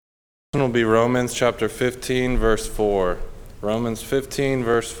Will be Romans chapter 15, verse 4. Romans 15,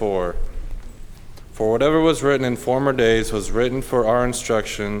 verse 4. For whatever was written in former days was written for our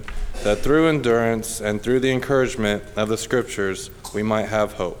instruction, that through endurance and through the encouragement of the Scriptures we might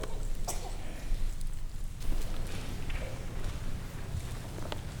have hope.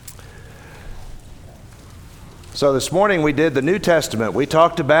 So this morning we did the New Testament. We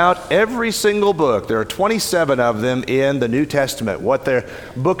talked about every single book. There are 27 of them in the New Testament. What their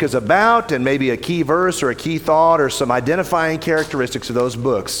book is about, and maybe a key verse or a key thought or some identifying characteristics of those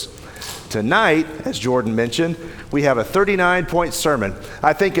books. Tonight, as Jordan mentioned, we have a 39-point sermon.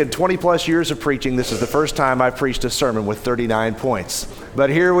 I think in 20 plus years of preaching, this is the first time I've preached a sermon with 39 points. But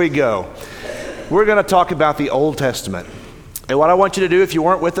here we go. We're going to talk about the Old Testament. And what I want you to do, if you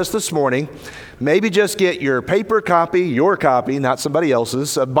weren't with us this morning, maybe just get your paper copy, your copy, not somebody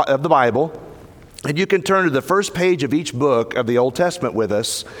else's, of the Bible, and you can turn to the first page of each book of the Old Testament with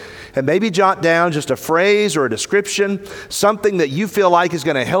us, and maybe jot down just a phrase or a description, something that you feel like is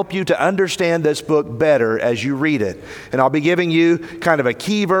going to help you to understand this book better as you read it. And I'll be giving you kind of a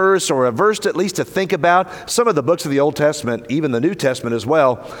key verse or a verse at least to think about. Some of the books of the Old Testament, even the New Testament as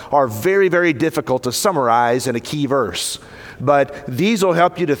well, are very, very difficult to summarize in a key verse. But these will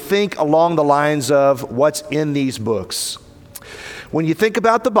help you to think along the lines of what's in these books. When you think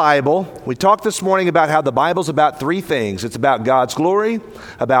about the Bible, we talked this morning about how the Bible's about three things. It's about God's glory,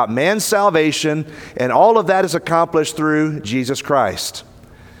 about man's salvation, and all of that is accomplished through Jesus Christ.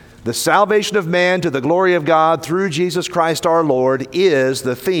 The salvation of man to the glory of God through Jesus Christ our Lord is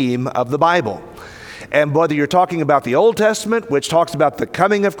the theme of the Bible. And whether you're talking about the Old Testament, which talks about the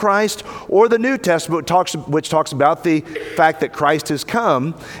coming of Christ, or the New Testament, which talks about the fact that Christ has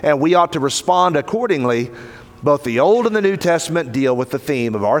come, and we ought to respond accordingly, both the Old and the New Testament deal with the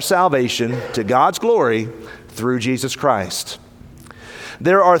theme of our salvation to God's glory through Jesus Christ.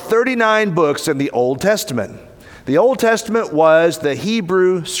 There are 39 books in the Old Testament. The Old Testament was the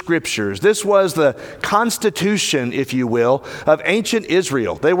Hebrew Scriptures. This was the constitution, if you will, of ancient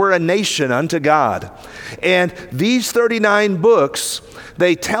Israel. They were a nation unto God. And these 39 books,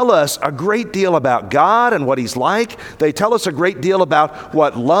 they tell us a great deal about God and what He's like. They tell us a great deal about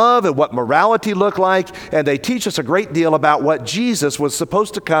what love and what morality look like. And they teach us a great deal about what Jesus was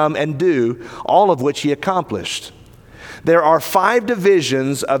supposed to come and do, all of which He accomplished. There are 5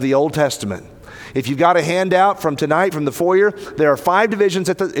 divisions of the Old Testament. If you've got a handout from tonight from the foyer, there are 5 divisions.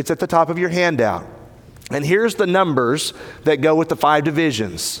 It's at the top of your handout. And here's the numbers that go with the 5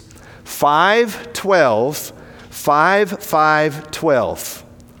 divisions. 5, 12, 5, 5, 12.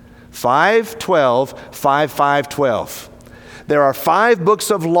 5, 12, 5, 5, 12. There are 5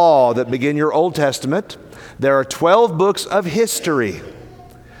 books of law that begin your Old Testament. There are 12 books of history.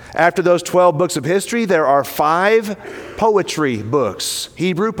 After those 12 books of history, there are 5 poetry books,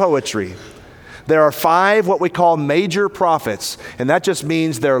 Hebrew poetry. There are 5 what we call major prophets, and that just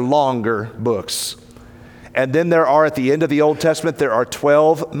means they're longer books. And then there are, at the end of the Old Testament, there are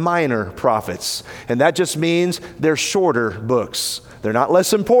 12 minor prophets, and that just means they're shorter books. They're not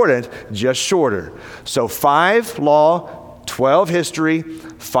less important, just shorter. So 5 law, 12 history,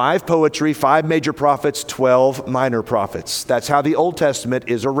 5 poetry, 5 major prophets, 12 minor prophets. That's how the Old Testament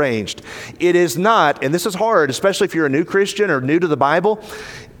is arranged. It is not, and this is hard, especially if you're a new Christian or new to the Bible,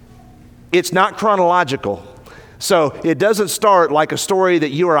 it's not chronological. So it doesn't start like a story that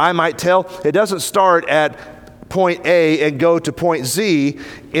you or I might tell. It doesn't start at point A and go to point Z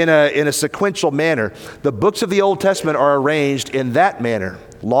in a sequential manner. The books of the Old Testament are arranged in that manner.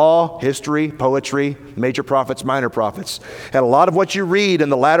 Law, history, poetry, major prophets, minor prophets. And a lot of what you read in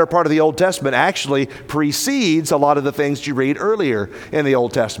the latter part of the Old Testament actually precedes a lot of the things you read earlier in the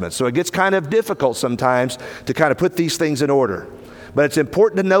Old Testament. So it gets kind of difficult sometimes to kind of put these things in order. But it's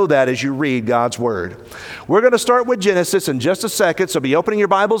important to know that as you read God's Word. We're going to start with Genesis in just a second, so be opening your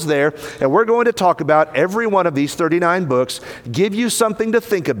Bibles there, and we're going to talk about every one of these 39 books, give you something to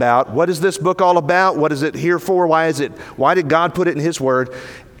think about. What is this book all about? What is it here for? Why did God put it in His Word?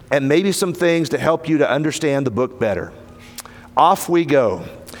 And maybe some things to help you to understand the book better. Off we go.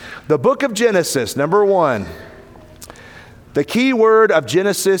 The book of Genesis, number 1. The key word of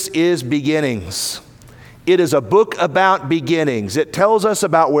Genesis is beginnings. It is a book about beginnings. It tells us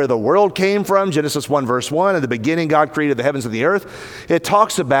about where the world came from. Genesis 1 verse 1, in the beginning God created the heavens and the earth. It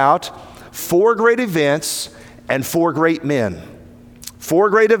talks about 4 great events and 4 great men.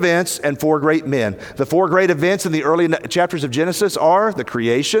 4 great events and 4 great men. The 4 great events in the early chapters of Genesis are the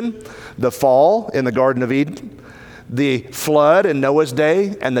creation, the fall in the Garden of Eden, the flood in Noah's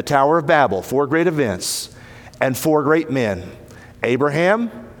day, and the Tower of Babel. 4 great events and 4 great men. Abraham,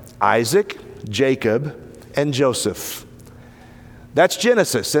 Isaac, Jacob, and Joseph. That's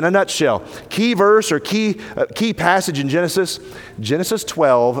Genesis in a nutshell. Key verse or key passage in Genesis, Genesis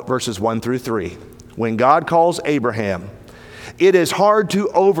 12, verses 1 through 3. When God calls Abraham, it is hard to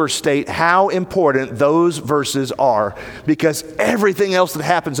overstate how important those verses are, because everything else that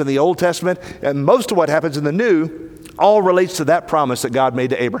happens in the Old Testament and most of what happens in the New all relates to that promise that God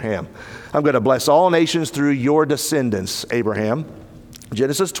made to Abraham. I'm going to bless all nations through your descendants, Abraham.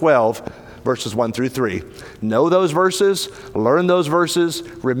 Genesis 12, verses 1 through 3. Know those verses, learn those verses,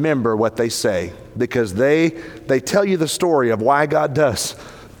 remember what they say, because they tell you the story of why God does,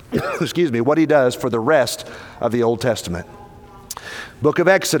 what he does for the rest of the Old Testament. Book of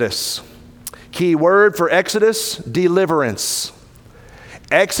Exodus. Key word for Exodus, deliverance.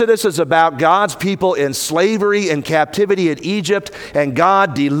 Exodus is about God's people in slavery and captivity in Egypt and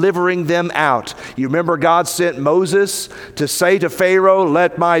God delivering them out. You remember God sent Moses to say to Pharaoh,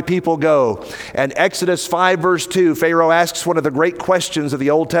 "Let my people go." And Exodus 5 verse 2, Pharaoh asks one of the great questions of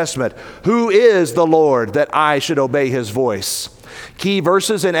the Old Testament, "Who is the Lord that I should obey his voice?" Key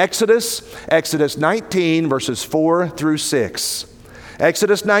verses in Exodus, Exodus 19 verses 4 through 6.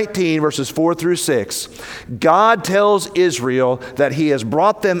 Exodus 19, verses 4 through 6. God tells Israel that he has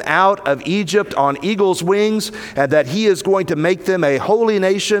brought them out of Egypt on eagle's wings and that he is going to make them a holy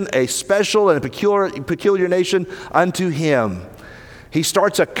nation, a special and a peculiar nation unto him. He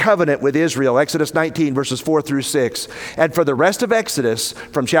starts a covenant with Israel, Exodus 19, verses 4 through 6. And for the rest of Exodus,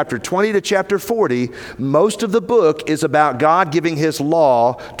 from chapter 20 to chapter 40, most of the book is about God giving his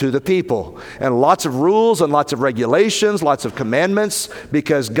law to the people. And lots of rules and lots of regulations, lots of commandments,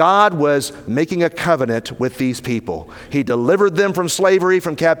 because God was making a covenant with these people. He delivered them from slavery,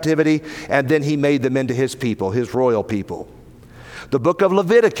 from captivity, and then he made them into his people, his royal people. The book of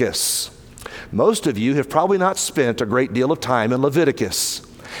Leviticus. Most of you have probably not spent a great deal of time in Leviticus.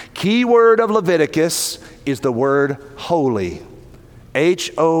 Key word of Leviticus is the word holy.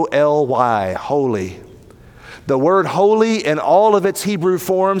 H-O-L-Y, holy. The word holy in all of its Hebrew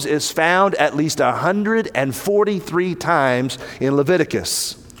forms is found at least 143 times in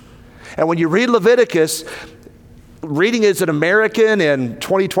Leviticus. And when you read Leviticus, reading as an American in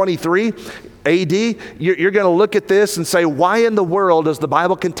 2023 AD, you're going to look at this and say, why in the world does the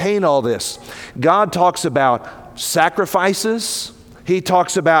Bible contain all this? God talks about sacrifices. He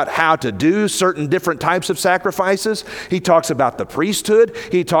talks about how to do certain different types of sacrifices. He talks about the priesthood.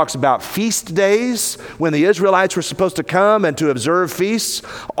 He talks about feast days when the Israelites were supposed to come and to observe feasts.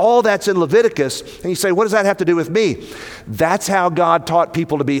 All that's in Leviticus. And you say, what does that have to do with me? That's how God taught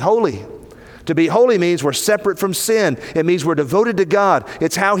people to be holy. To be holy means we're separate from sin. It means we're devoted to God.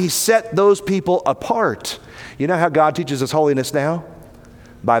 It's how he set those people apart. You know how God teaches us holiness now?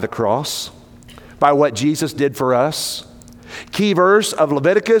 By the cross, by what Jesus did for us. Key verse of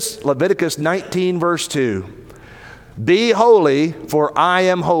Leviticus, Leviticus 19 verse 2. Be holy, for I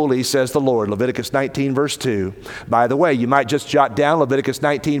am holy, says the Lord. Leviticus 19 verse 2. By the way, you might just jot down Leviticus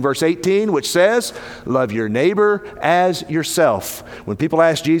 19 verse 18, which says, love your neighbor as yourself. When people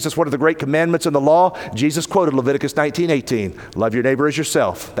ask Jesus, what are the great commandments in the law? Jesus quoted Leviticus 19:18. Love your neighbor as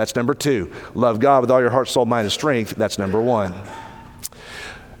yourself. That's number 2. Love God with all your heart, soul, mind, and strength. That's number 1.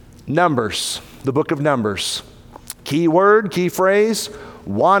 Numbers, the book of Numbers. Key word, key phrase,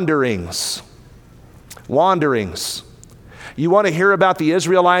 wanderings. Wanderings. You want to hear about the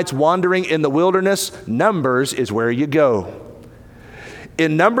Israelites wandering in the wilderness? Numbers is where you go.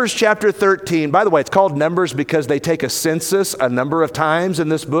 In Numbers chapter 13, by the way, it's called Numbers because they take a census a number of times in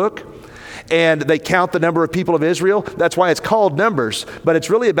this book, and they count the number of people of Israel. That's why it's called Numbers, but it's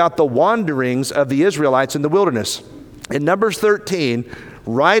really about the wanderings of the Israelites in the wilderness. In Numbers 13,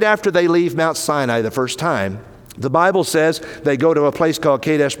 right after they leave Mount Sinai the first time, the Bible says they go to a place called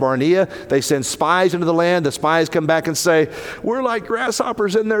Kadesh Barnea. They send spies into the land. The spies come back and say, we're like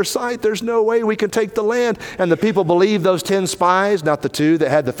grasshoppers in their sight. There's no way we can take the land. And the people believe those 10 spies, not the 2 that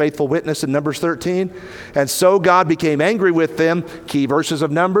had the faithful witness in Numbers 13. And so God became angry with them. Key verses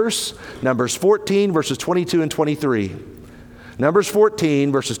of Numbers, Numbers 14, verses 22 and 23. Numbers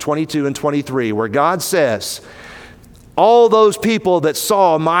 14, verses 22 and 23, where God says, all those people that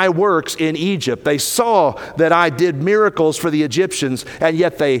saw my works in Egypt, they saw that I did miracles for the Egyptians, and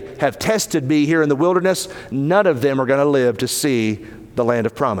yet they have tested me here in the wilderness. None of them are going to live to see the land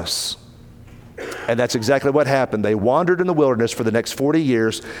of promise. And that's exactly what happened. They wandered in the wilderness for the next 40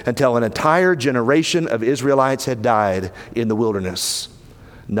 years until an entire generation of Israelites had died in the wilderness.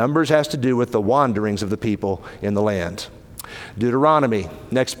 Numbers has to do with the wanderings of the people in the land. Deuteronomy,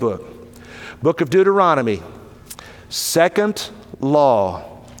 next book. Book of Deuteronomy. Second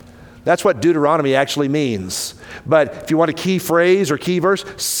law. That's what Deuteronomy actually means. But if you want a key phrase or key verse,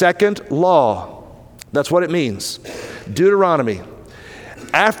 second law. That's what it means. Deuteronomy.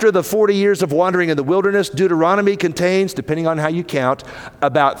 After the 40 years of wandering in the wilderness, Deuteronomy contains, depending on how you count,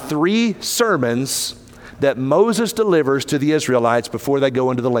 about 3 sermons that Moses delivers to the Israelites before they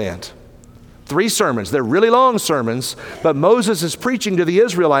go into the land. 3 sermons. They're really long sermons, but Moses is preaching to the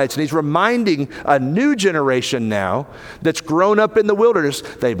Israelites, and he's reminding a new generation now that's grown up in the wilderness.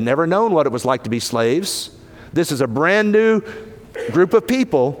 They've never known what it was like to be slaves. This is a brand new group of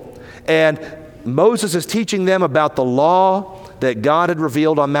people, and Moses is teaching them about the law that God had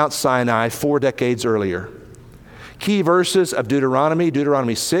revealed on Mount Sinai 4 decades earlier. Key verses of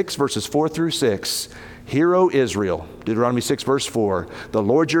Deuteronomy 6, verses 4 through 6. Hear, O Israel, Deuteronomy 6, verse 4, the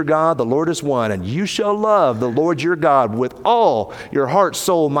Lord your God, the Lord is one, and you shall love the Lord your God with all your heart,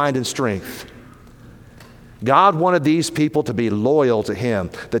 soul, mind, and strength. God wanted these people to be loyal to Him.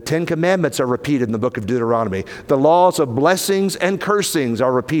 The 10 Commandments are repeated in the book of Deuteronomy. The laws of blessings and cursings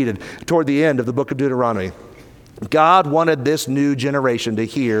are repeated toward the end of the book of Deuteronomy. God wanted this new generation to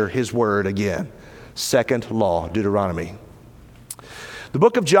hear His word again. Second law, Deuteronomy. The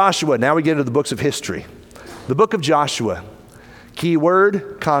book of Joshua, now we get into the books of history. The book of Joshua, key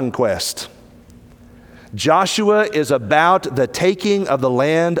word, conquest. Joshua is about the taking of the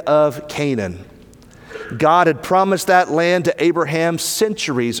land of Canaan. God had promised that land to Abraham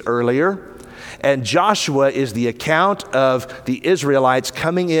centuries earlier, and Joshua is the account of the Israelites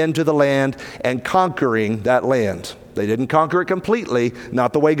coming into the land and conquering that land. They didn't conquer it completely,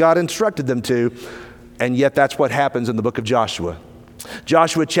 not the way God instructed them to, and yet that's what happens in the book of Joshua.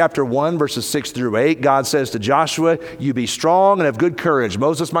 Joshua chapter 1, verses 6 through 8, God says to Joshua, you be strong and of good courage.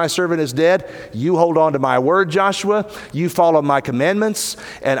 Moses, my servant, is dead. You hold on to my word, Joshua. You follow my commandments,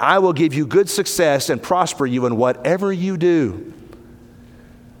 and I will give you good success and prosper you in whatever you do.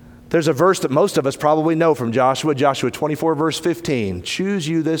 There's a verse that most of us probably know from Joshua 24, verse 15. Choose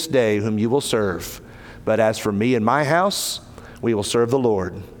you this day whom you will serve. But as for me and my house, we will serve the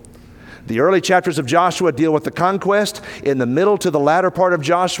Lord. The early chapters of Joshua deal with the conquest. In the middle to the latter part of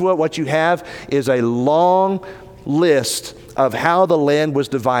Joshua, what you have is a long list of how the land was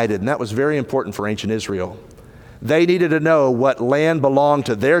divided, and that was very important for ancient Israel. They needed to know what land belonged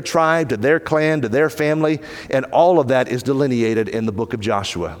to their tribe, to their clan, to their family, and all of that is delineated in the book of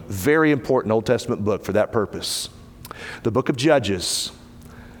Joshua. Very important Old Testament book for that purpose. The book of Judges,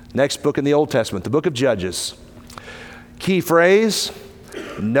 next book in the Old Testament, the book of Judges. Key phrase,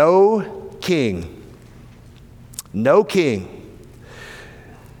 no king. No king.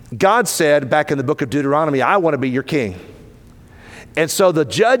 God said back in the book of Deuteronomy, I want to be your king. And so the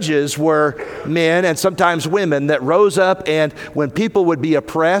judges were men and sometimes women that rose up, and when people would be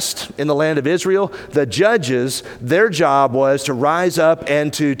oppressed in the land of Israel, the judges, their job was to rise up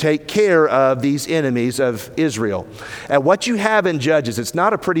and to take care of these enemies of Israel. And what you have in Judges, it's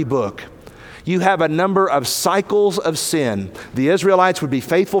not a pretty book. You have a number of cycles of sin. The Israelites would be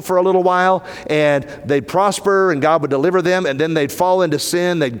faithful for a little while, and they'd prosper, and God would deliver them, and then they'd fall into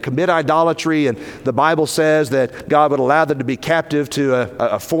sin. They'd commit idolatry, and the Bible says that God would allow them to be captive to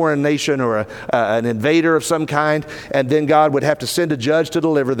a foreign nation or an invader of some kind, and then God would have to send a judge to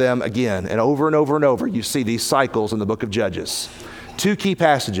deliver them again. And over and over and over, you see these cycles in the book of Judges. 2 key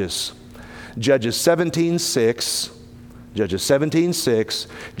passages, Judges 17:6, Judges 17:6,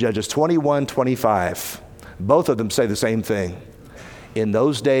 Judges 21:25. Both of them say the same thing. In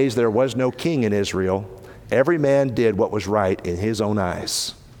those days there was no king in Israel. Every man did what was right in his own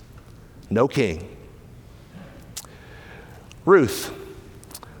eyes. No king. Ruth,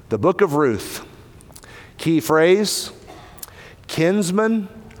 the book of Ruth. Key phrase, kinsman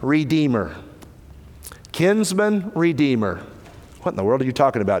redeemer. Kinsman redeemer. What in the world are you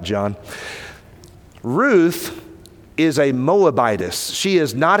talking about, John? Ruth is a Moabitess. She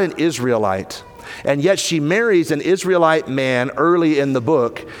is not an Israelite. And yet she marries an Israelite man early in the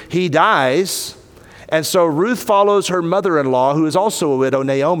book. He dies. And so Ruth follows her mother-in-law, who is also a widow,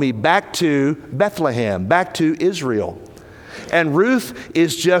 Naomi, back to Bethlehem, back to Israel. And Ruth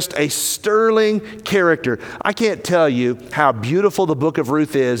is just a sterling character. I can't tell you how beautiful the book of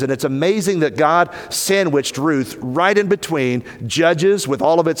Ruth is, and it's amazing that God sandwiched Ruth right in between Judges with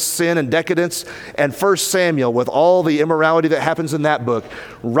all of its sin and decadence and 1 Samuel with all the immorality that happens in that book.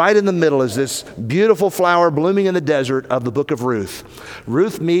 Right in the middle is this beautiful flower blooming in the desert of the book of Ruth.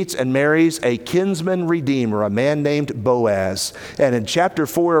 Ruth meets and marries a kinsman redeemer, a man named Boaz. And in chapter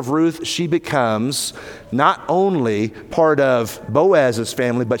 4 of Ruth, she becomes not only part of Boaz's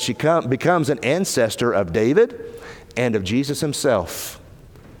family, but she becomes an ancestor of David and of Jesus himself.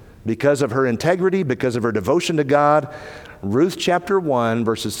 Because of her integrity, because of her devotion to God, Ruth chapter 1,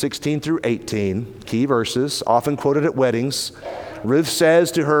 verses 16 through 18, key verses, often quoted at weddings. Ruth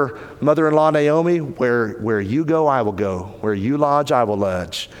says to her mother-in-law Naomi, where you go, I will go. Where you lodge, I will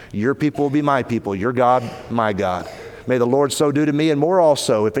lodge. Your people will be my people, your God, my God. May the Lord so do to me and more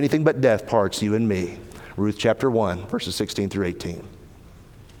also, if anything but death parts you and me. Ruth chapter 1, verses 16 through 18.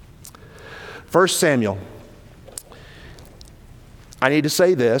 1 Samuel. I need to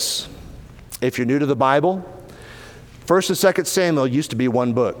say this. If you're new to the Bible, 1st and 2nd Samuel used to be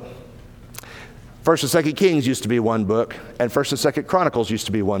one book. 1st and 2nd Kings used to be one book, and 1st and 2nd Chronicles used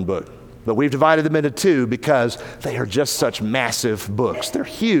to be one book. But we've divided them into two because they are just such massive books. They're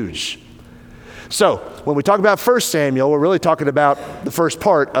huge. So when we talk about 1 Samuel, we're really talking about the first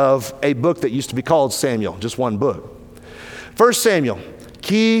part of a book that used to be called Samuel, just one book. 1 Samuel,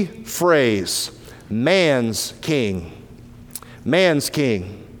 key phrase, man's king. Man's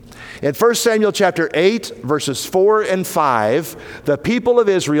king. In 1 Samuel chapter 8, verses 4 and 5, the people of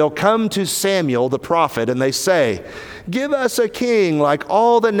Israel come to Samuel the prophet and they say, "Give us a king like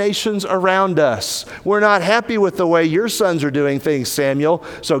all the nations around us. We're not happy with the way your sons are doing things, Samuel,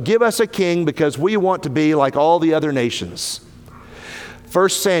 so give us a king because we want to be like all the other nations." 1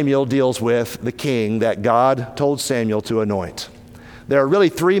 Samuel deals with the king that God told Samuel to anoint. There are really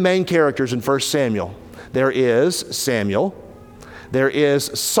three main characters in 1 Samuel. There is Samuel. There is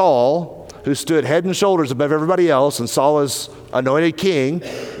Saul, who stood head and shoulders above everybody else, and Saul is anointed king.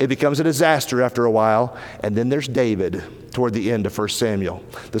 It becomes a disaster after a while. And then there's David toward the end of 1 Samuel.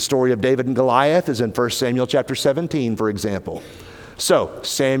 The story of David and Goliath is in 1 Samuel chapter 17, for example. So,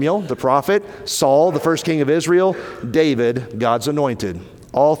 Samuel, the prophet, Saul, the first king of Israel, David, God's anointed.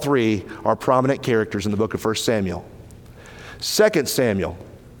 All three are prominent characters in the book of 1 Samuel. 2 Samuel.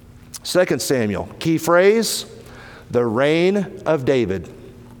 2 Samuel, key phrase, the reign of David.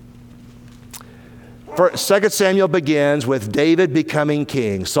 2 Samuel begins with David becoming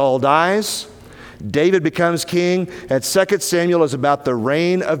king. Saul dies, David becomes king, and 2 Samuel is about the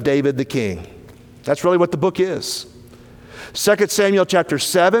reign of David the king. That's really what the book is. 2 Samuel chapter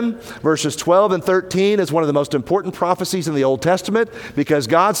 7, verses 12 and 13 is one of the most important prophecies in the Old Testament because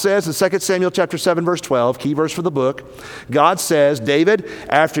God says in 2 Samuel chapter 7, verse 12, key verse for the book, God says, "David,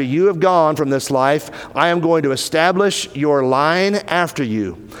 after you have gone from this life, I am going to establish your line after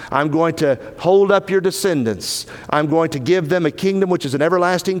you. I'm going to hold up your descendants. I'm going to give them a kingdom which is an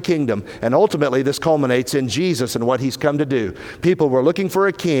everlasting kingdom." And ultimately, this culminates in Jesus and what he's come to do. People were looking for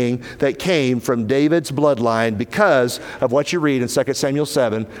a king that came from David's bloodline because of what you read in 2 Samuel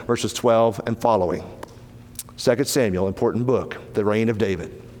 7, verses 12 and following. 2 Samuel, important book, the reign of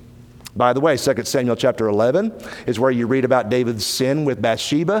David. By the way, 2 Samuel chapter 11 is where you read about David's sin with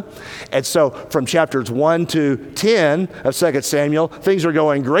Bathsheba. And so from chapters 1 to 10 of 2 Samuel, things are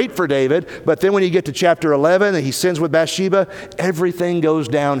going great for David. But then when you get to chapter 11 and he sins with Bathsheba, everything goes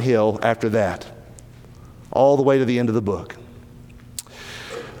downhill after that, all the way to the end of the book.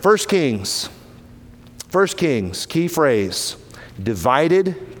 1 Kings. 1 Kings, key phrase,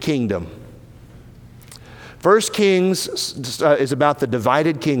 divided kingdom. 1 Kings is about the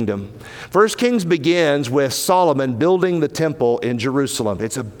divided kingdom. 1 Kings begins with Solomon building the temple in Jerusalem.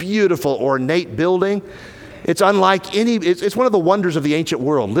 It's a beautiful, ornate building. It's unlike any, it's one of the wonders of the ancient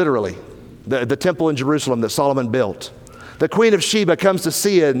world, literally, the temple in Jerusalem that Solomon built. The Queen of Sheba comes to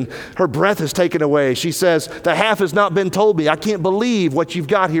see it, and her breath is taken away. She says, "The half has not been told me. I can't believe what you've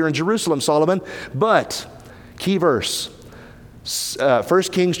got here in Jerusalem, Solomon." But, key verse,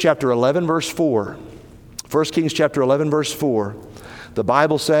 1 Kings chapter 11, verse 4. 1 Kings chapter 11, verse 4. The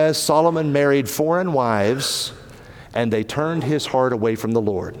Bible says, Solomon married foreign wives, and they turned his heart away from the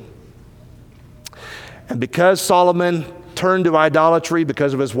Lord. And because Solomon turned to idolatry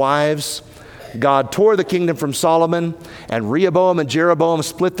because of his wives, God tore the kingdom from Solomon, and Rehoboam and Jeroboam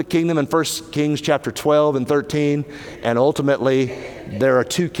split the kingdom in 1 Kings chapter 12 and 13. And ultimately, there are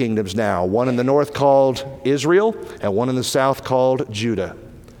two kingdoms now, one in the north called Israel and one in the south called Judah.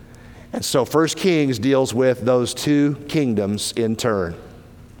 And so 1 Kings deals with those two kingdoms in turn.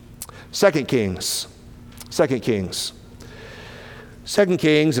 2 Kings. 2 Kings. 2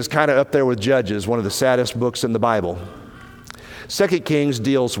 Kings is kind of up there with Judges, one of the saddest books in the Bible. 2 Kings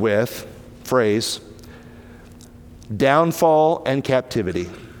deals with phrase, downfall and captivity.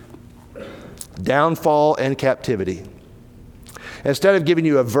 Downfall and captivity. Instead of giving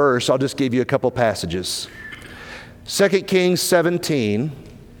you a verse, I'll just give you a couple passages. 2 Kings 17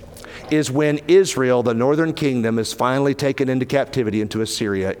 is when Israel, the northern kingdom, is finally taken into captivity into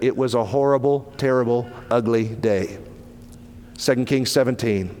Assyria. It was a horrible, terrible, ugly day. 2 Kings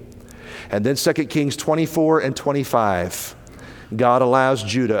 17. And then 2 Kings 24 and 25. God allows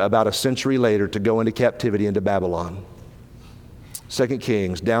Judah about a century later to go into captivity into Babylon. 2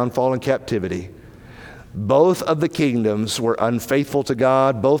 Kings, downfall and captivity. Both of the kingdoms were unfaithful to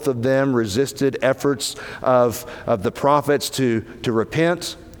God. Both of them resisted efforts of the prophets to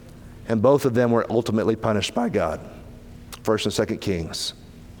repent, and both of them were ultimately punished by God. 1st and 2nd Kings.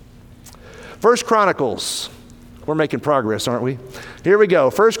 1st Chronicles. We're making progress, aren't we? Here we go.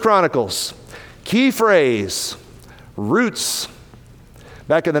 1st Chronicles. Key phrase, roots.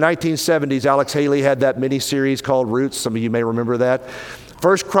 Back in the 1970s, Alex Haley had that mini-series called Roots. Some of you may remember that.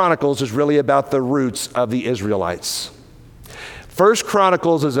 1st Chronicles is really about the roots of the Israelites. 1st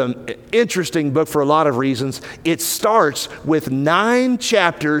Chronicles is an interesting book for a lot of reasons. It starts with 9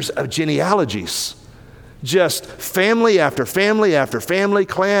 chapters of genealogies. Just family after family after family,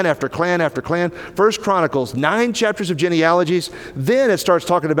 clan after clan after clan. 1st Chronicles, 9 chapters of genealogies. Then it starts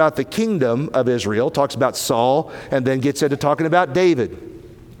talking about the kingdom of Israel, talks about Saul, and then gets into talking about David.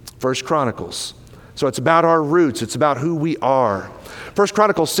 1st Chronicles. So it's about our roots. It's about who we are. 1st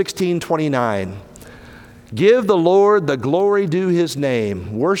Chronicles 16:29. Give the Lord the glory due his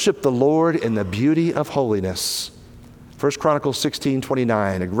name. Worship the Lord in the beauty of holiness. 1st Chronicles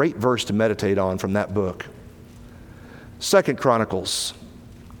 16:29, a great verse to meditate on from that book. 2nd Chronicles.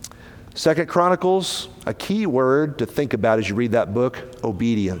 2nd Chronicles, a key word to think about as you read that book,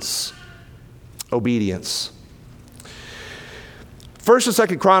 obedience. Obedience. 1st and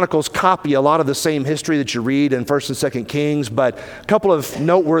 2nd Chronicles copy a lot of the same history that you read in 1st and 2nd Kings, but a couple of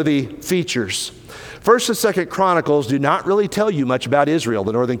noteworthy features. 1st and 2nd Chronicles do not really tell you much about Israel,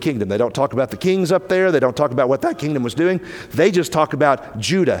 the northern kingdom. They don't talk about the kings up there. They don't talk about what that kingdom was doing. They just talk about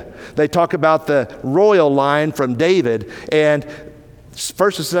Judah. They talk about the royal line from David. And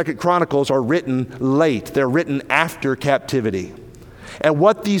 1st and 2nd Chronicles are written late. They're written after captivity. And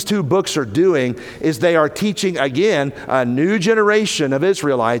what these two books are doing is they are teaching, again, a new generation of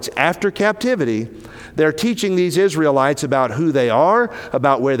Israelites after captivity. They're teaching these Israelites about who they are,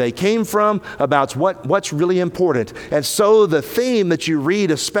 about where they came from, about what's really important. And so the theme that you read,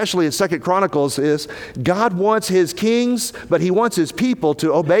 especially in 2nd Chronicles, is God wants his kings, but he wants his people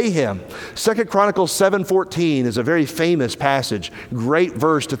to obey him. 2nd Chronicles 7:14 is a very famous passage, great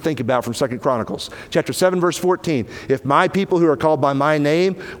verse to think about from 2nd Chronicles. Chapter 7, verse 14. If my people who are called by my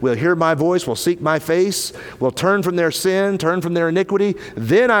name will hear my voice, will seek my face, will turn from their sin, turn from their iniquity,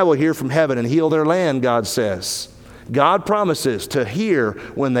 then I will hear from heaven and heal their land, God says. God promises to hear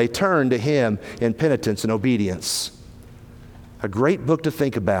when they turn to him in penitence and obedience. A great book to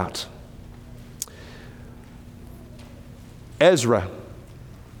think about. Ezra.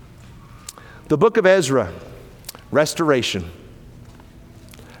 The book of Ezra. Restoration.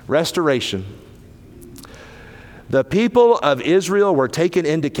 Restoration. The people of Israel were taken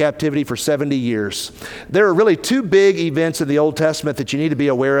into captivity for 70 years. There are really 2 big events in the Old Testament that you need to be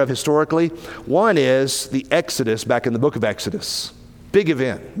aware of historically. One is the Exodus back in the book of Exodus. Big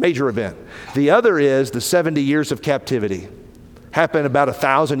event, major event. The other is the 70 years of captivity. Happened about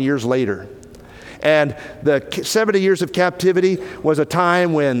 1,000 years later. And the 70 years of captivity was a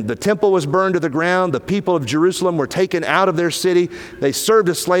time when the temple was burned to the ground. The people of Jerusalem were taken out of their city. They served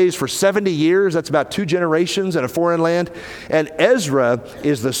as slaves for 70 years. That's about 2 generations in a foreign land. And Ezra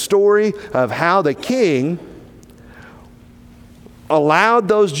is the story of how the king allowed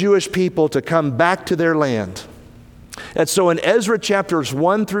those Jewish people to come back to their land. And so in Ezra chapters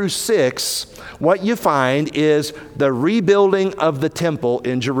 1 through 6, what you find is the rebuilding of the temple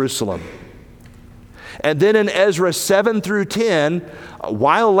in Jerusalem. And then in Ezra 7 through 10, a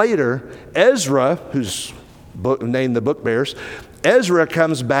while later, Ezra, whose name the book bears, Ezra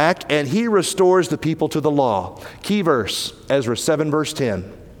comes back and he restores the people to the law. Key verse, Ezra 7 verse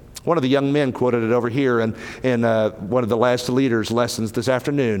 10. One of the young men quoted it over here in one of the last leaders' lessons this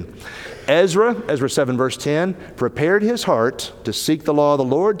afternoon. Ezra 7 verse 10, prepared his heart to seek the law of the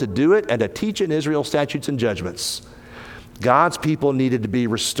Lord, to do it, and to teach in Israel statutes and judgments. God's people needed to be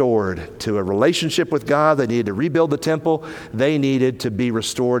restored to a relationship with God. They needed to rebuild the temple. They needed to be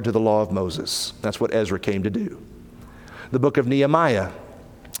restored to the law of Moses. That's what Ezra came to do. The book of Nehemiah.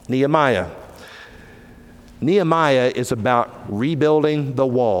 Nehemiah is about rebuilding the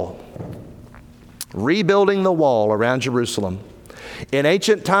wall. Rebuilding the wall around Jerusalem. In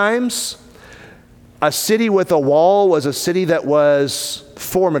ancient times, a city with a wall was a city that was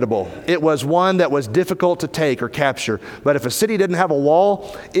formidable. It was one that was difficult to take or capture. But if a city didn't have a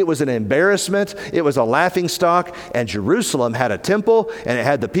wall, it was an embarrassment. It was a laughingstock. And Jerusalem had a temple and it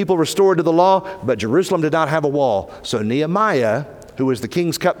had the people restored to the law, but Jerusalem did not have a wall. So Nehemiah, who was the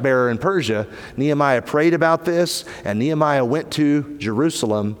king's cupbearer in Persia, Nehemiah prayed about this, and Nehemiah went to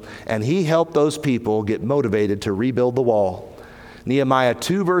Jerusalem, and he helped those people get motivated to rebuild the wall. Nehemiah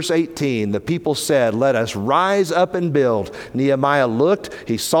 2 verse 18, the people said, "Let us rise up and build." Nehemiah looked,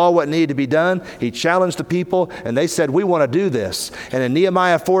 he saw what needed to be done, he challenged the people, and they said, "We want to do this." And in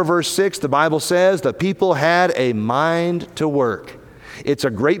Nehemiah 4 verse 6, the Bible says, the people had a mind to work. It's a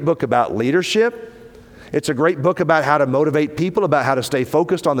great book about leadership. It's a great book about how to motivate people, about how to stay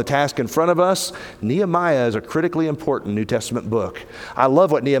focused on the task in front of us. Nehemiah is a critically important New Testament book. I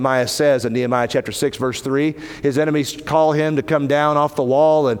love what Nehemiah says in Nehemiah chapter 6, verse 3. His enemies call him to come down off the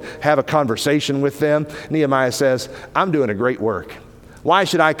wall and have a conversation with them. Nehemiah says, "I'm doing a great work. Why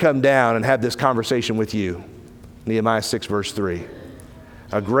should I come down and have this conversation with you?" Nehemiah 6, verse 3.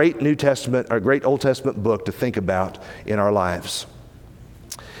 A great New Testament, a great Old Testament book to think about in our lives.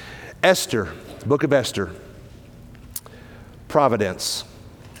 Esther. The book of Esther. Providence.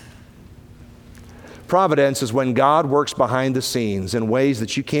 Providence is when God works behind the scenes in ways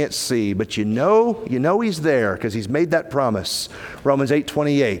that you can't see, but you know He's there because He's made that promise. Romans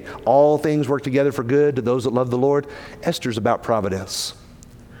 8:28, all things work together for good to those that love the Lord. Esther's about providence.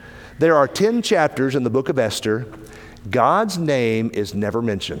 There are 10 chapters in the book of Esther. God's name is never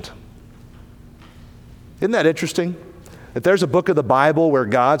mentioned. Isn't that interesting? If there's a book of the Bible where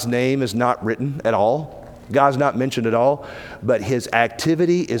God's name is not written at all, God's not mentioned at all, but His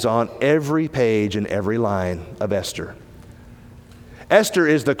activity is on every page and every line of Esther. Esther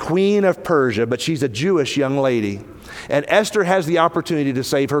is the queen of Persia, but she's a Jewish young lady. And Esther has the opportunity to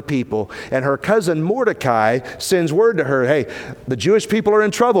save her people. And her cousin Mordecai sends word to her, "Hey, the Jewish people are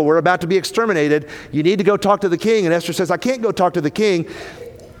in trouble. We're about to be exterminated. You need to go talk to the king." And Esther says, "I can't go talk to the king."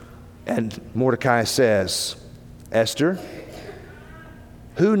 And Mordecai says, "Esther,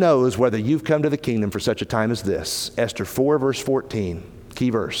 who knows whether you've come to the kingdom for such a time as this?" Esther 4 verse 14, key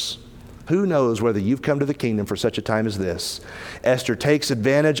verse. Who knows whether you've come to the kingdom for such a time as this? Esther takes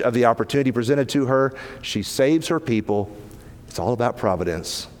advantage of the opportunity presented to her. She saves her people. It's all about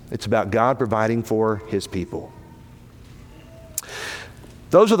providence. It's about God providing for His people.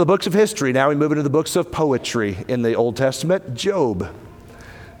 Those are the books of history. Now we move into the books of poetry in the Old Testament. Job.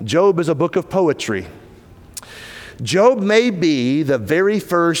 Job is a book of poetry. Job may be the very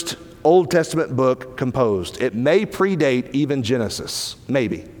first Old Testament book composed. It may predate even Genesis,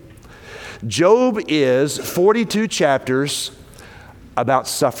 maybe. Job is 42 chapters about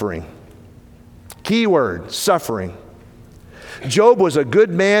suffering. Key word, suffering. Job was a good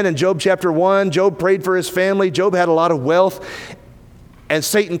man in Job chapter 1. Job prayed for his family. Job had a lot of wealth. And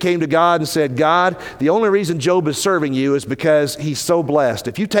Satan came to God and said, "God, the only reason Job is serving you is because he's so blessed.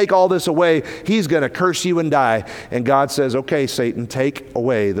 If you take all this away, he's going to curse you and die." And God says, "Okay, Satan, take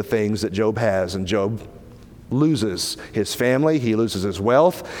away the things that Job has." And Job loses his family, he loses his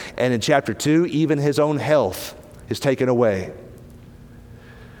wealth, and in chapter 2, even his own health is taken away.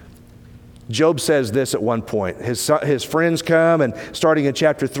 Job says this at one point. His friends come, and starting in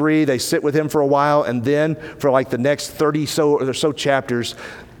chapter 3, they sit with him for a while, and then for like the next 30 or so chapters,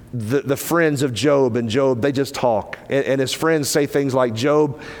 the friends of Job and Job, they just talk. And his friends say things like,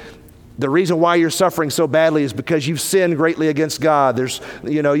 "Job, the reason why you're suffering so badly is because you've sinned greatly against God.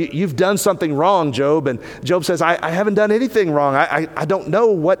 You've done something wrong, Job." And Job says, I haven't done anything wrong. I don't know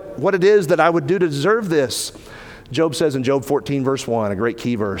what it is that I would do to deserve this. Job says in Job 14, verse 1, a great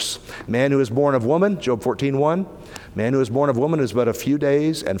key verse, "Man who is born of woman," Job 14:1, "man who is born of woman is but a few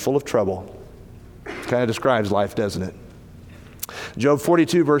days and full of trouble." Kind of describes life, doesn't it? Job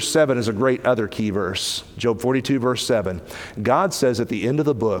 42, verse 7 is a great other key verse. Job 42, verse 7. God says at the end of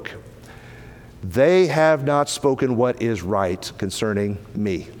the book, "They have not spoken what is right concerning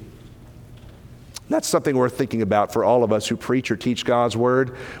me." That's something worth thinking about for all of us who preach or teach God's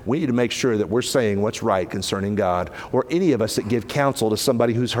word. We need to make sure that we're saying what's right concerning God. Or any of us that give counsel to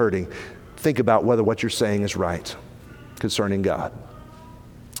somebody who's hurting, think about whether what you're saying is right concerning God.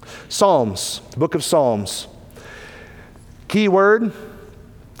 Psalms, the book of Psalms. Key word,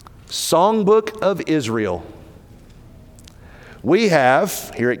 Songbook of Israel. We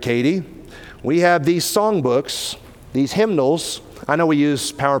have, here at Katy, we have these songbooks, these hymnals. I know we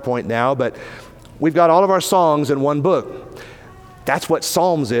use PowerPoint now, but we've got all of our songs in one book. That's what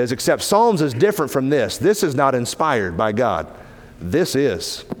Psalms is, except Psalms is different from this. This is not inspired by God. This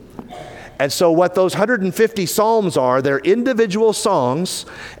is. And so what those 150 Psalms are, they're individual songs,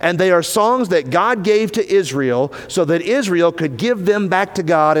 and they are songs that God gave to Israel so that Israel could give them back to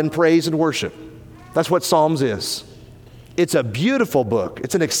God in praise and worship. That's what Psalms is. It's a beautiful book.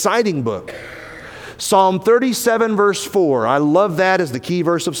 It's an exciting book. Psalm 37 verse 4, I love that as the key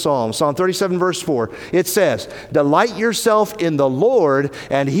verse of Psalm. Psalm 37 verse 4, it says, "Delight yourself in the Lord,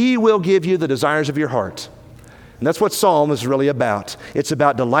 and He will give you the desires of your heart." And that's what Psalm is really about. It's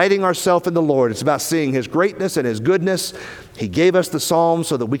about delighting ourselves in the Lord. It's about seeing His greatness and His goodness. He gave us the Psalms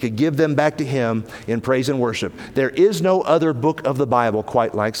so that we could give them back to Him in praise and worship. There is no other book of the Bible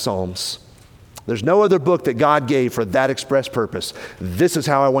quite like Psalms. There's no other book that God gave for that express purpose. This is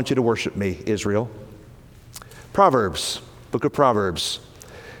how I want you to worship me, Israel. Proverbs, book of Proverbs.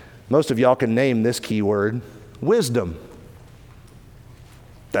 Most of y'all can name this key word, wisdom.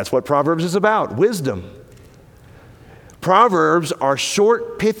 That's what Proverbs is about, wisdom. Proverbs are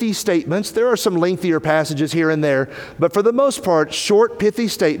short, pithy statements. There are some lengthier passages here and there, but for the most part, short, pithy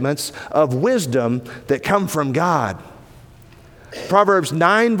statements of wisdom that come from God. Proverbs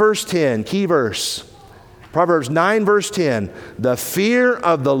 9, verse 10, key verse. Proverbs 9, verse 10, the fear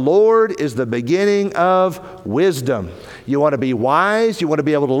of the Lord is the beginning of wisdom. You want to be wise. You want to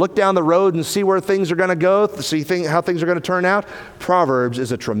be able to look down the road and see where things are going to go, see how things are going to turn out. Proverbs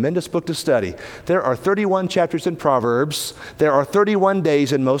is a tremendous book to study. There are 31 chapters in Proverbs. There are 31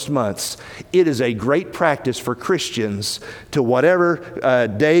 days in most months. It is a great practice for Christians to whatever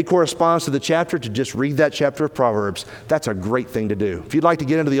day corresponds to the chapter to just read that chapter of Proverbs. That's a great thing to do. If you'd like to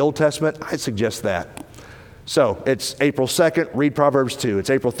get into the Old Testament, I'd suggest that. So it's April 2nd, read Proverbs 2. It's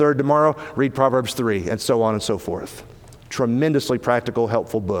April 3rd tomorrow, read Proverbs 3, and so on and so forth. Tremendously practical,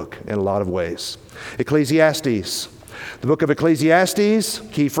 helpful book in a lot of ways. Ecclesiastes. The book of Ecclesiastes,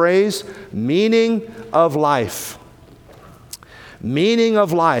 key phrase, meaning of life. Meaning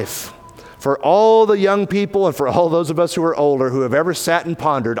of life. For all the young people and for all those of us who are older who have ever sat and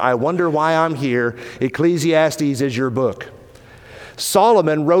pondered, I wonder why I'm here, Ecclesiastes is your book.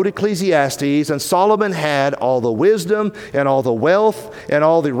 Solomon wrote Ecclesiastes, and Solomon had all the wisdom and all the wealth and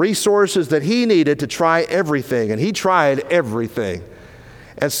all the resources that he needed to try everything, and he tried everything.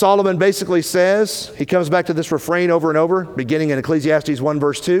 And Solomon basically says, he comes back to this refrain over and over, beginning in Ecclesiastes 1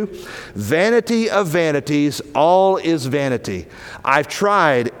 verse 2, vanity of vanities, all is vanity. I've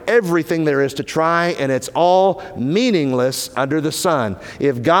tried everything there is to try, and it's all meaningless under the sun.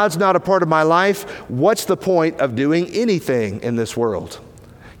 If God's not a part of my life, what's the point of doing anything in this world?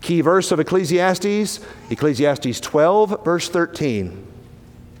 Key verse of Ecclesiastes, Ecclesiastes 12 verse 13.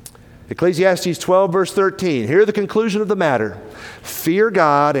 Ecclesiastes 12 verse 13. Hear the conclusion of the matter. Fear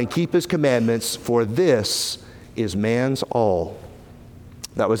God and keep His commandments, for this is man's all.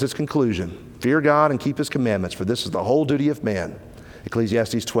 That was its conclusion. Fear God and keep His commandments, for this is the whole duty of man.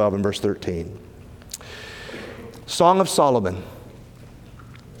 Ecclesiastes 12 and verse 13. Song of Solomon.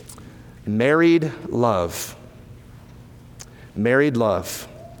 Married love. Married love.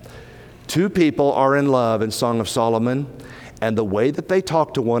 Two people are in love in Song of Solomon, and the way that they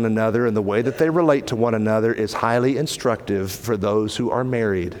talk to one another and the way that they relate to one another is highly instructive for those who are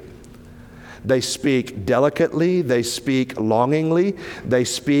married. They speak delicately, they speak longingly, they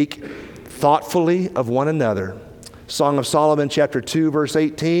speak thoughtfully of one another. Song of Solomon, chapter 2, verse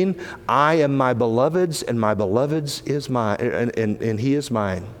 18, I am my beloved's, and my beloved's is mine, and he is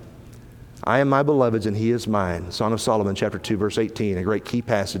mine. I am my beloved's, and he is mine. Song of Solomon, chapter 2, verse 18, a great key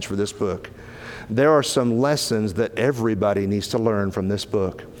passage for this book. There are some lessons that everybody needs to learn from this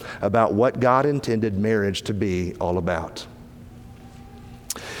book about what God intended marriage to be all about.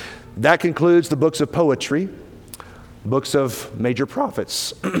 That concludes the books of poetry, books of major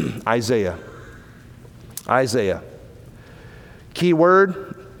prophets. Isaiah. Isaiah. Key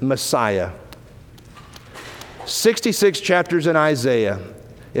word, Messiah. 66 chapters in Isaiah.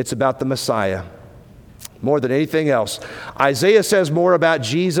 It's about the Messiah. More than anything else. Isaiah says more about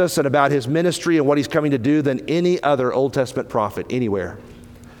Jesus and about His ministry and what He's coming to do than any other Old Testament prophet anywhere.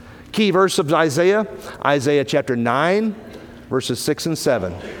 Key verse of Isaiah, Isaiah chapter 9, verses 6 and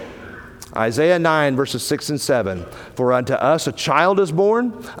 7. Isaiah 9, verses 6 and 7. For unto us a child is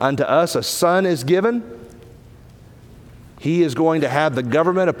born, unto us a son is given. He is going to have the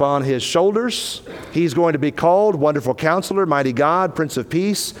government upon His shoulders. He's going to be called Wonderful Counselor, Mighty God, Prince of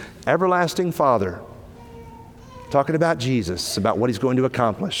Peace, Everlasting Father. Talking about Jesus, about what He's going to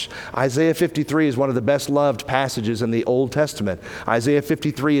accomplish. Isaiah 53 is one of the best loved passages in the Old Testament. Isaiah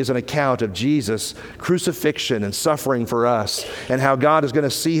 53 is an account of Jesus' crucifixion and suffering for us, and how God is going to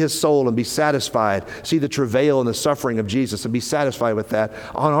see His soul and be satisfied, see the travail and the suffering of Jesus and be satisfied with that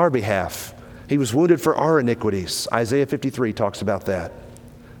on our behalf. He was wounded for our iniquities. Isaiah 53 talks about that.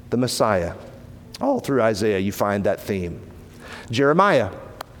 The Messiah. All through Isaiah you find that theme. Jeremiah.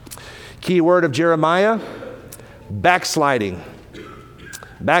 Key word of Jeremiah, backsliding.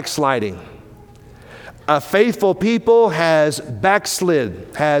 Backsliding. A faithful people has backslid,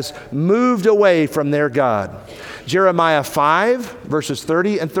 has moved away from their God. Jeremiah 5, verses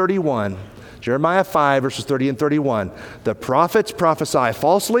 30 and 31. Jeremiah 5, verses 30 and 31. The prophets prophesy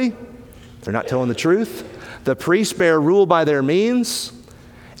falsely. They're not telling the truth. The priests bear rule by their means,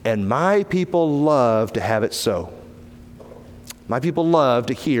 and my people love to have it so. My people love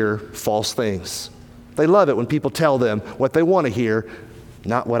to hear false things. They love it when people tell them what they want to hear,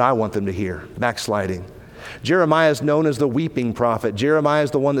 not what I want them to hear. Backsliding. Jeremiah is known as the weeping prophet. Jeremiah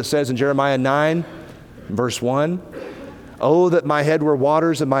is the one that says in Jeremiah 9, verse 1, "Oh, that my head were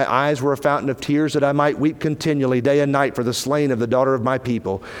waters and my eyes were a fountain of tears, that I might weep continually day and night for the slain of the daughter of my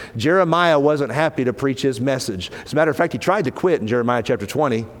people." Jeremiah wasn't happy to preach his message. As a matter of fact, he tried to quit in Jeremiah chapter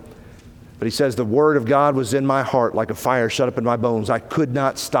 20. But he says, "The word of God was in my heart like a fire shut up in my bones. I could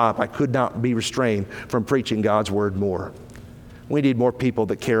not stop. I could not be restrained from preaching God's word more." We need more people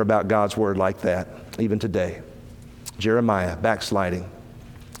that care about God's word like that, even today. Jeremiah, backsliding.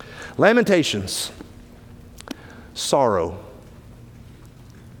 Lamentations, sorrow.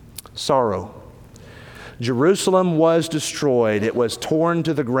 Sorrow. Jerusalem was destroyed. It was torn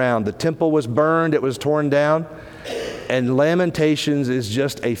to the ground. The temple was burned. It was torn down. And Lamentations is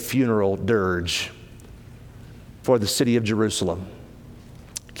just a funeral dirge for the city of Jerusalem.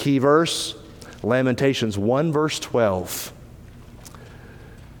 Key verse, Lamentations 1, verse 12.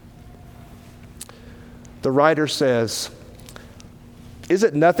 The writer says, "Is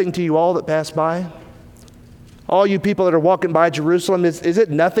it nothing to you all that pass by? All you people that are walking by Jerusalem, is it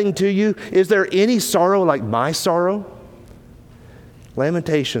nothing to you? Is there any sorrow like my sorrow?"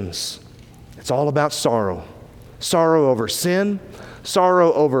 Lamentations, it's all about sorrow. Sorrow over sin,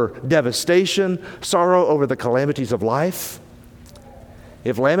 sorrow over devastation, sorrow over the calamities of life.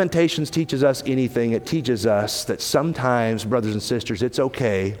 If Lamentations teaches us anything, it teaches us that sometimes, brothers and sisters, it's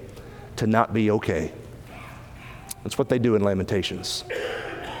okay to not be okay. That's what they do in Lamentations.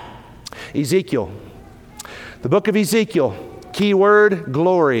 Ezekiel. The book of Ezekiel, key word,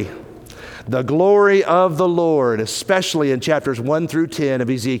 glory. The glory of the Lord, especially in chapters 1 through 10 of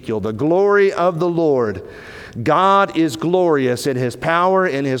Ezekiel. The glory of the Lord. God is glorious in His power,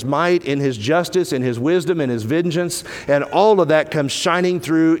 in His might, in His justice, in His wisdom, in His vengeance, and all of that comes shining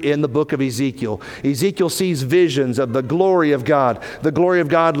through in the book of Ezekiel. Ezekiel sees visions of the glory of God. The glory of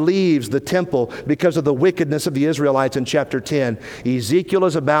God leaves the temple because of the wickedness of the Israelites in chapter 10. Ezekiel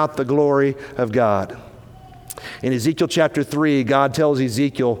is about the glory of God. In Ezekiel chapter 3, God tells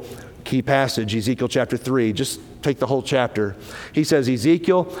Ezekiel, key passage, Ezekiel chapter 3, just take the whole chapter. He says,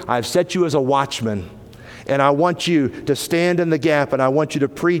 "Ezekiel, I've set you as a watchman. And I want you to stand in the gap, and I want you to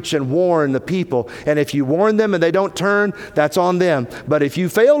preach and warn the people. And if you warn them and they don't turn, that's on them. But if you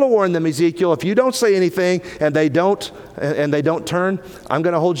fail to warn them, Ezekiel, if you don't say anything and they don't turn, I'm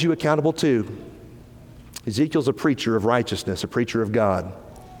going to hold you accountable too." Ezekiel's a preacher of righteousness, a preacher of God.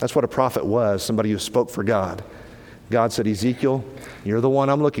 That's what a prophet was, somebody who spoke for God. God said, "Ezekiel, you're the one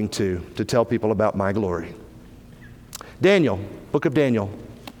I'm looking to tell people about my glory." Daniel, book of Daniel.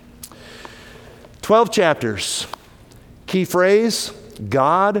 12 chapters. Key phrase,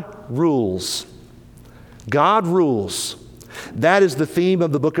 God rules. God rules. That is the theme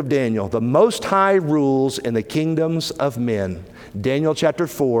of the book of Daniel. The Most High rules in the kingdoms of men. Daniel chapter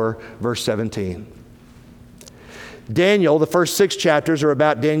 4, verse 17. Daniel, the first 6 chapters are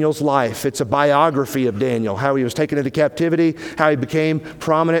about Daniel's life. It's a biography of Daniel, how he was taken into captivity, how he became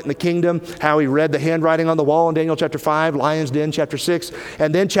prominent in the kingdom, how he read the handwriting on the wall in Daniel chapter 5, Lion's Den chapter 6,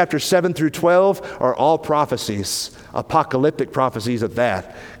 and then chapters 7 through 12 are all prophecies, apocalyptic prophecies at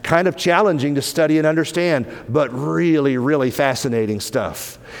that. Kind of challenging to study and understand, but really, really fascinating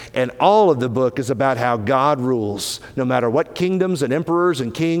stuff. And all of the book is about how God rules. No matter what kingdoms and emperors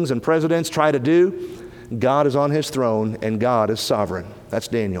and kings and presidents try to do, God is on His throne and God is sovereign. That's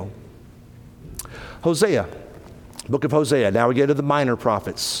Daniel. Hosea, book of Hosea. Now we get to the minor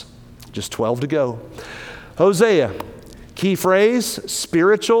prophets. Just 12 to go. Hosea, key phrase,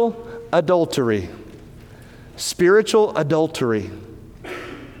 spiritual adultery. Spiritual adultery.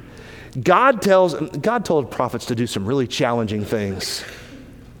 God told prophets to do some really challenging things.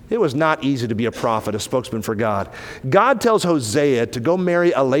 It was not easy to be a prophet, a spokesman for God. God tells Hosea to go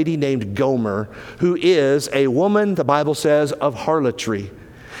marry a lady named Gomer, who is a woman, the Bible says, of harlotry.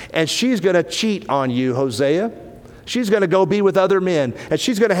 And she's going to cheat on you, Hosea. She's going to go be with other men, and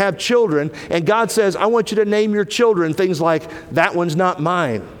she's going to have children. And God says, I want you to name your children things like, that one's not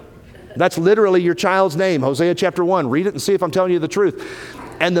mine. That's literally your child's name, Hosea chapter 1. Read it and see if I'm telling you the truth.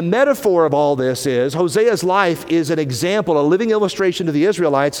 And the metaphor of all this is, Hosea's life is an example, a living illustration to the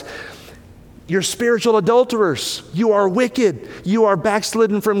Israelites. You're spiritual adulterers. You are wicked. You are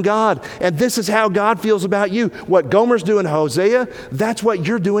backslidden from God. And this is how God feels about you. What Gomer's doing to Hosea, that's what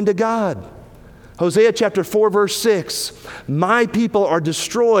you're doing to God. Hosea chapter 4, verse 6. My people are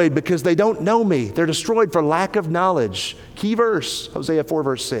destroyed because they don't know me. They're destroyed for lack of knowledge. Key verse, Hosea 4,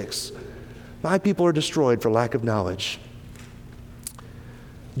 verse 6. My people are destroyed for lack of knowledge.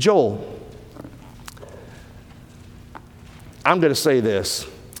 Joel. I'm going to say this.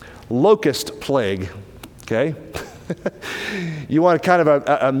 Locust plague, okay? You want kind of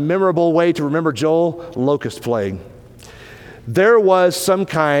a memorable way to remember Joel? Locust plague. There was some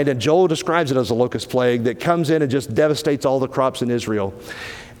kind, and Joel describes it as a locust plague, that comes in and just devastates all the crops in Israel.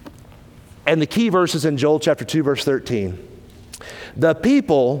 And the key verse is in Joel chapter 2, verse 13. The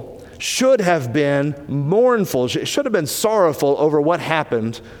people should have been mournful, should have been sorrowful over what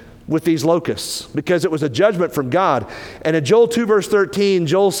happened with these locusts, because it was a judgment from God. And in Joel 2, verse 13,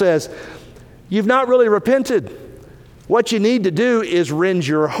 Joel says, you've not really repented. What you need to do is rend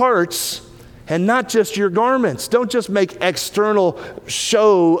your hearts and not just your garments. Don't just make external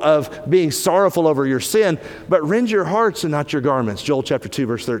show of being sorrowful over your sin, but rend your hearts and not your garments. Joel chapter 2,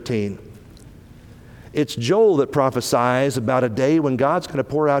 verse 13. It's Joel that prophesies about a day when God's going to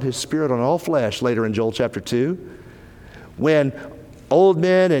pour out his Spirit on all flesh later in Joel chapter 2, when old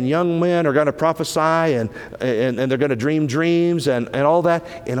men and young men are going to prophesy and they're going to dream dreams and all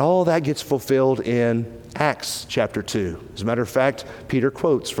that. And all that gets fulfilled in Acts chapter 2. As a matter of fact, Peter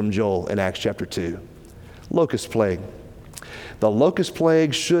quotes from Joel in Acts chapter 2. Locust plague. The locust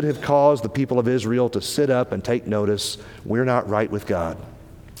plague should have caused the people of Israel to sit up and take notice. We're not right with God.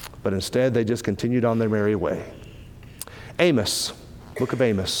 But instead, they just continued on their merry way. Amos, book of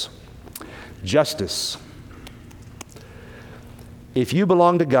Amos. Justice. If you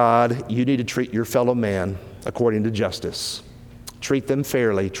belong to God, you need to treat your fellow man according to justice. Treat them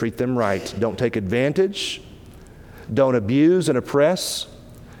fairly, treat them right. Don't take advantage. Don't abuse and oppress.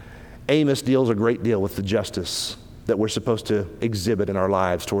 Amos deals a great deal with the justice that we're supposed to exhibit in our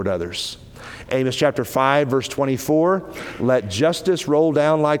lives toward others. Amos chapter 5, verse 24, let justice roll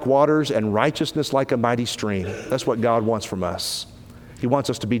down like waters and righteousness like a mighty stream. That's what God wants from us. He wants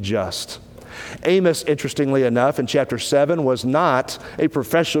us to be just. Amos, interestingly enough, in chapter 7, was not a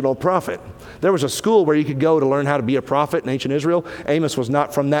professional prophet. There was a school where you could go to learn how to be a prophet in ancient Israel. Amos was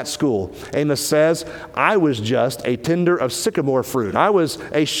not from that school. Amos says, I was just a tender of sycamore fruit. I was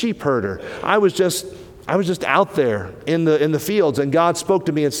a sheep herder. I was just out there in the fields, and God spoke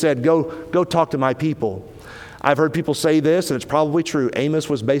to me and said, go talk to my people. I've heard people say this, and it's probably true. Amos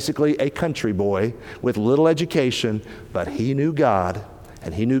was basically a country boy with little education, but he knew God,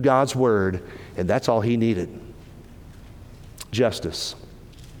 and he knew God's word, and that's all he needed. Justice.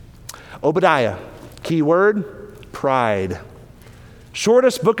 Obadiah, key word, pride.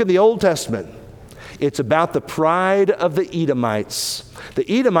 Shortest book in the Old Testament. It's about the pride of the Edomites. The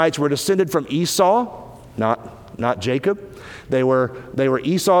Edomites were descended from Esau, not Jacob. They were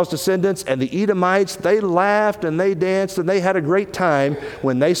Esau's descendants, and the Edomites, they laughed and they danced and they had a great time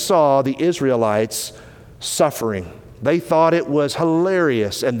when they saw the Israelites suffering. They thought it was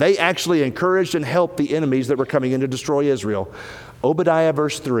hilarious, and they actually encouraged and helped the enemies that were coming in to destroy Israel. Obadiah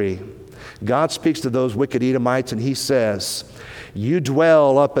verse 3, God speaks to those wicked Edomites, and he says, you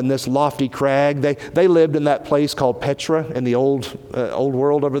dwell up in this lofty crag. They lived in that place called Petra in the old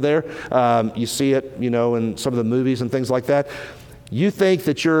world over there. You see it, in some of the movies and things like that. You think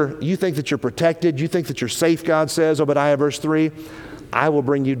that you're protected. You think that you're safe, God says, Obadiah verse 3. I will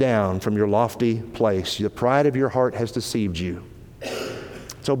bring you down from your lofty place. The pride of your heart has deceived you.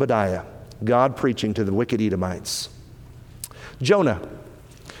 It's Obadiah, God preaching to the wicked Edomites. Jonah,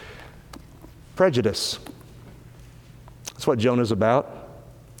 prejudice. That's what Jonah's about.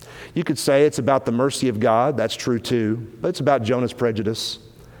 You could say it's about the mercy of God. That's true too. But it's about Jonah's prejudice.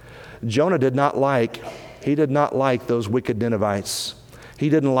 Jonah did not like those wicked Ninevites. He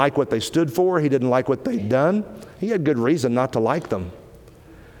didn't like what they stood for. He didn't like what they'd done. He had good reason not to like them.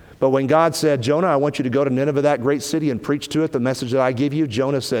 But when God said, Jonah, I want you to go to Nineveh, that great city, and preach to it the message that I give you,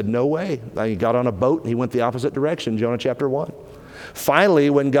 Jonah said, no way. He got on a boat and he went the opposite direction, Jonah chapter 1.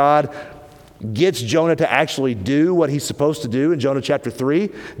 Finally, when God gets Jonah to actually do what he's supposed to do in Jonah chapter 3,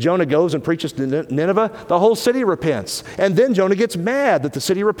 Jonah goes and preaches to Nineveh, the whole city repents. And then Jonah gets mad that the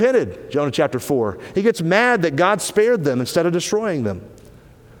city repented, Jonah chapter 4. He gets mad that God spared them instead of destroying them.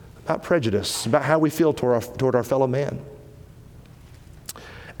 About prejudice, about how we feel toward our fellow man.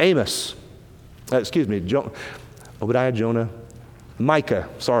 Obadiah, Jonah, Micah,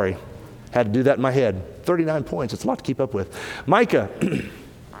 had to do that in my head. 39 points, it's a lot to keep up with. Micah,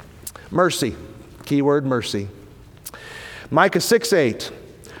 mercy, keyword mercy. Micah 6:8.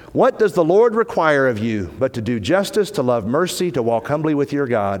 What does the Lord require of you but to do justice, to love mercy, to walk humbly with your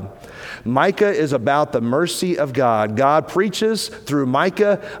God? Micah is about the mercy of God. God preaches through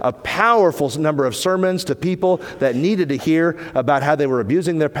Micah a powerful number of sermons to people that needed to hear about how they were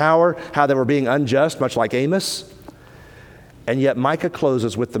abusing their power, how they were being unjust, much like Amos. And yet Micah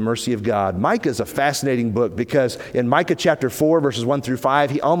closes with the mercy of God. Micah is a fascinating book because in Micah chapter 4, verses 1 through 5,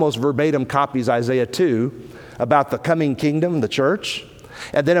 he almost verbatim copies Isaiah 2 about the coming kingdom, the church.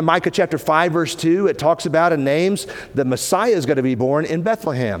 And then in Micah chapter 5, verse 2, it talks about and names the Messiah is going to be born in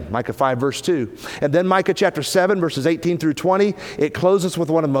Bethlehem, Micah 5, verse 2. And then Micah chapter 7, verses 18 through 20, it closes with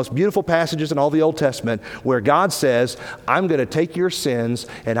one of the most beautiful passages in all the Old Testament where God says, I'm going to take your sins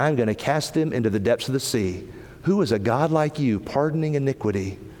and I'm going to cast them into the depths of the sea. Who is a God like you, pardoning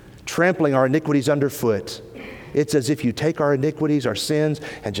iniquity, trampling our iniquities underfoot? It's as if you take our iniquities, our sins,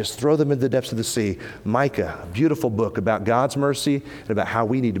 and just throw them into the depths of the sea. Micah, a beautiful book about God's mercy and about how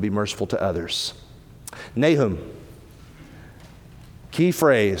we need to be merciful to others. Nahum, key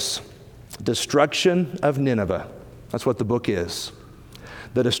phrase, destruction of Nineveh. That's what the book is.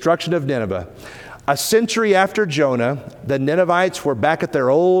 The destruction of Nineveh. A century after Jonah, the Ninevites were back at their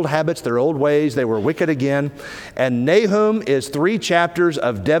old habits, their old ways. They were wicked again. And Nahum is 3 chapters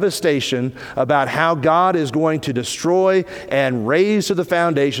of devastation about how God is going to destroy and raise to the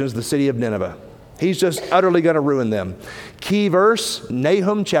foundations the city of Nineveh. He's just utterly going to ruin them. Key verse,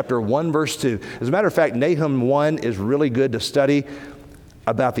 Nahum chapter 1, verse 2. As a matter of fact, Nahum 1 is really good to study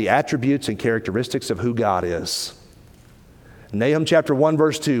about the attributes and characteristics of who God is. Nahum chapter 1,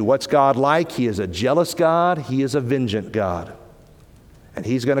 verse 2, what's God like? He is a jealous God. He is a vengeant God. And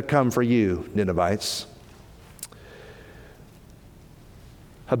He's going to come for you, Ninevites.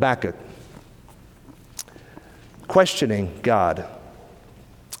 Habakkuk, questioning God.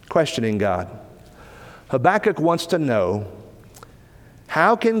 Questioning God. Habakkuk wants to know,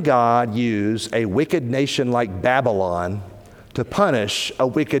 how can God use a wicked nation like Babylon to punish a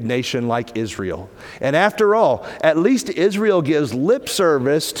wicked nation like Israel? And after all, at least Israel gives lip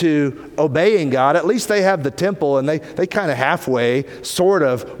service to obeying God. At least they have the temple and they kind of halfway sort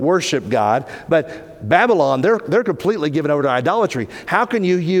of worship God. But Babylon, they're completely given over to idolatry. How can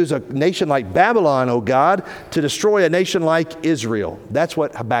you use a nation like Babylon, oh God, to destroy a nation like Israel? That's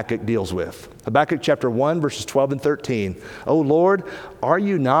what Habakkuk deals with. Habakkuk chapter 1, verses 12 and 13. O Lord, are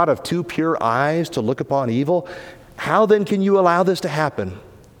you not of too pure eyes to look upon evil? How then can you allow this to happen?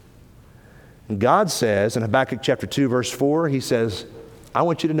 And God says in Habakkuk chapter 2, verse 4, He says, I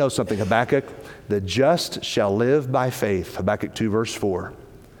want you to know something, Habakkuk. The just shall live by faith. Habakkuk 2, verse 4.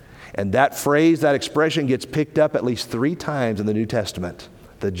 And that phrase, that expression gets picked up at least 3 times in the New Testament.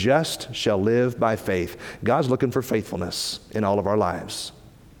 The just shall live by faith. God's looking for faithfulness in all of our lives.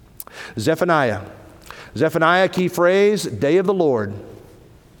 Zephaniah. Zephaniah, key phrase, day of the Lord.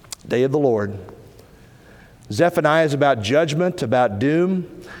 Day of the Lord. Zephaniah is about judgment, about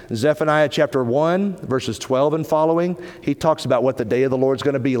doom. Zephaniah chapter 1, verses 12 and following, he talks about what the day of the Lord is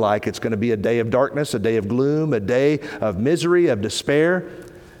going to be like. It's going to be a day of darkness, a day of gloom, a day of misery, of despair.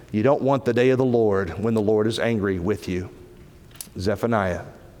 You don't want the day of the Lord when the Lord is angry with you. Zephaniah.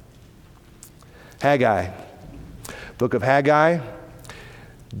 Haggai. Book of Haggai.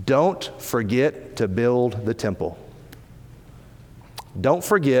 Don't forget to build the temple. Don't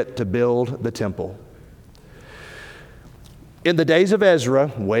forget to build the temple. In the days of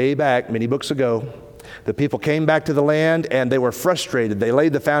Ezra, way back, many books ago, the people came back to the land and they were frustrated. They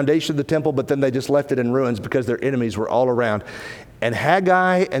laid the foundation of the temple, but then they just left it in ruins because their enemies were all around. And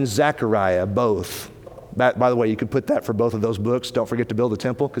Haggai and Zechariah both, by the way, you could put that for both of those books, Don't Forget to Build the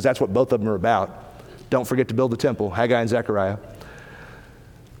Temple, because that's what both of them are about. Don't forget to build the temple, Haggai and Zechariah.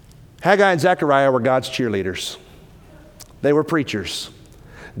 Haggai and Zechariah were God's cheerleaders. They were preachers.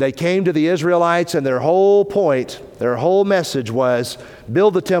 They came to the Israelites and their whole point, their whole message was,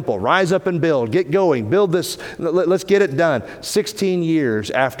 build the temple, rise up and build, get going, build this, let's get it done. 16 years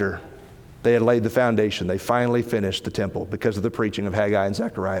after they had laid the foundation, they finally finished the temple because of the preaching of Haggai and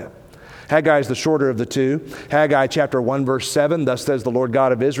Zechariah. Haggai is the shorter of the two. Haggai chapter 1, verse 7, thus says the Lord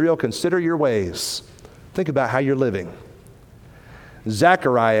God of Israel, consider your ways. Think about how you're living.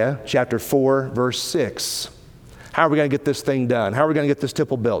 Zechariah chapter 4, verse 6. How are we going to get this thing done? How are we going to get this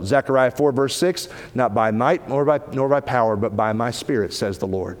temple built? Zechariah 4, verse 6, not by might nor by power, but by my Spirit, says the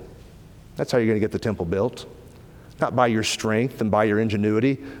Lord. That's how you're going to get the temple built. Not by your strength and by your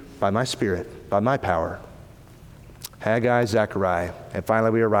ingenuity, by my Spirit, by my power. Haggai, Zechariah, and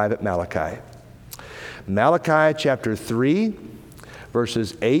finally we arrive at Malachi. Malachi chapter 3,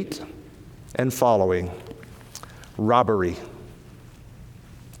 verses 8 and following. Robbery.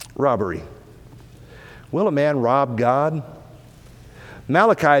 Robbery. Will a man rob God?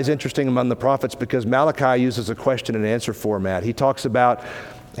 Malachi is interesting among the prophets because Malachi uses a question and answer format. He talks about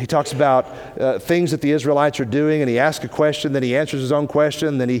things that the Israelites are doing, and he asks a question, then he answers his own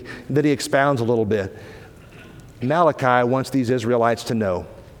question, then he expounds a little bit. Malachi wants these Israelites to know,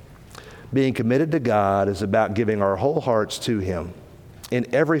 Being committed to God is about giving our whole hearts to Him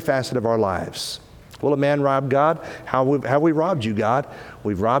in every facet of our lives. Will a man rob God? How we robbed you, God?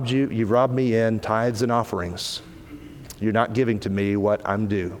 We've robbed you. You've robbed me in tithes and offerings. You're not giving to me what I'm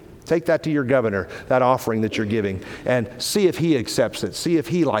due. Take that to your governor, that offering that you're giving, and see if he accepts it. See if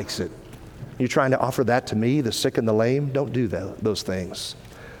he likes it. You're trying to offer that to me, the sick and the lame? Don't do those things.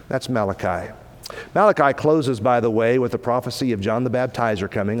 That's Malachi. Malachi closes, by the way, with the prophecy of John the Baptizer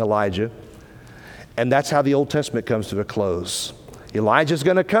coming, Elijah. And that's how the Old Testament comes to a close. Elijah's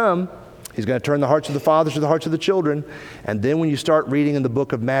going to come. He's going to turn the hearts of the fathers to the hearts of the children. And then when you start reading in the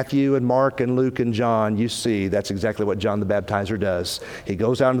book of Matthew and Mark and Luke and John, you see that's exactly what John the Baptizer does. He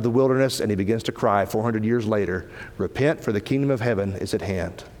goes out into the wilderness and he begins to cry 400 years later, repent, for the kingdom of heaven is at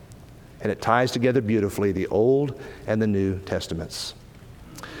hand. And it ties together beautifully the Old and the New Testaments.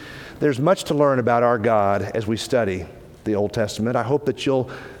 There's much to learn about our God as we study the Old Testament. I hope that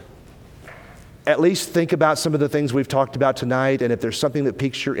you'll at least think about some of the things we've talked about tonight, and if there's something that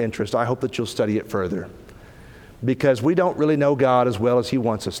piques your interest, I hope that you'll study it further. Because we don't really know God as well as He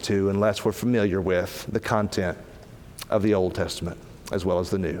wants us to unless we're familiar with the content of the Old Testament as well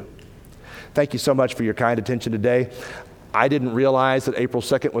as the New. Thank you so much for your kind attention today. I didn't realize that April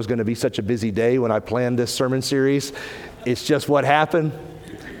 2nd was going to be such a busy day when I planned this sermon series. It's just what happened,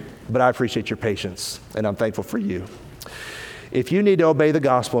 but I appreciate your patience, and I'm thankful for you. If you need to obey the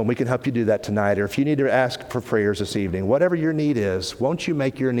gospel, and we can help you do that tonight, or if you need to ask for prayers this evening, whatever your need is, won't you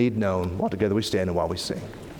make your need known while together we stand and while we sing?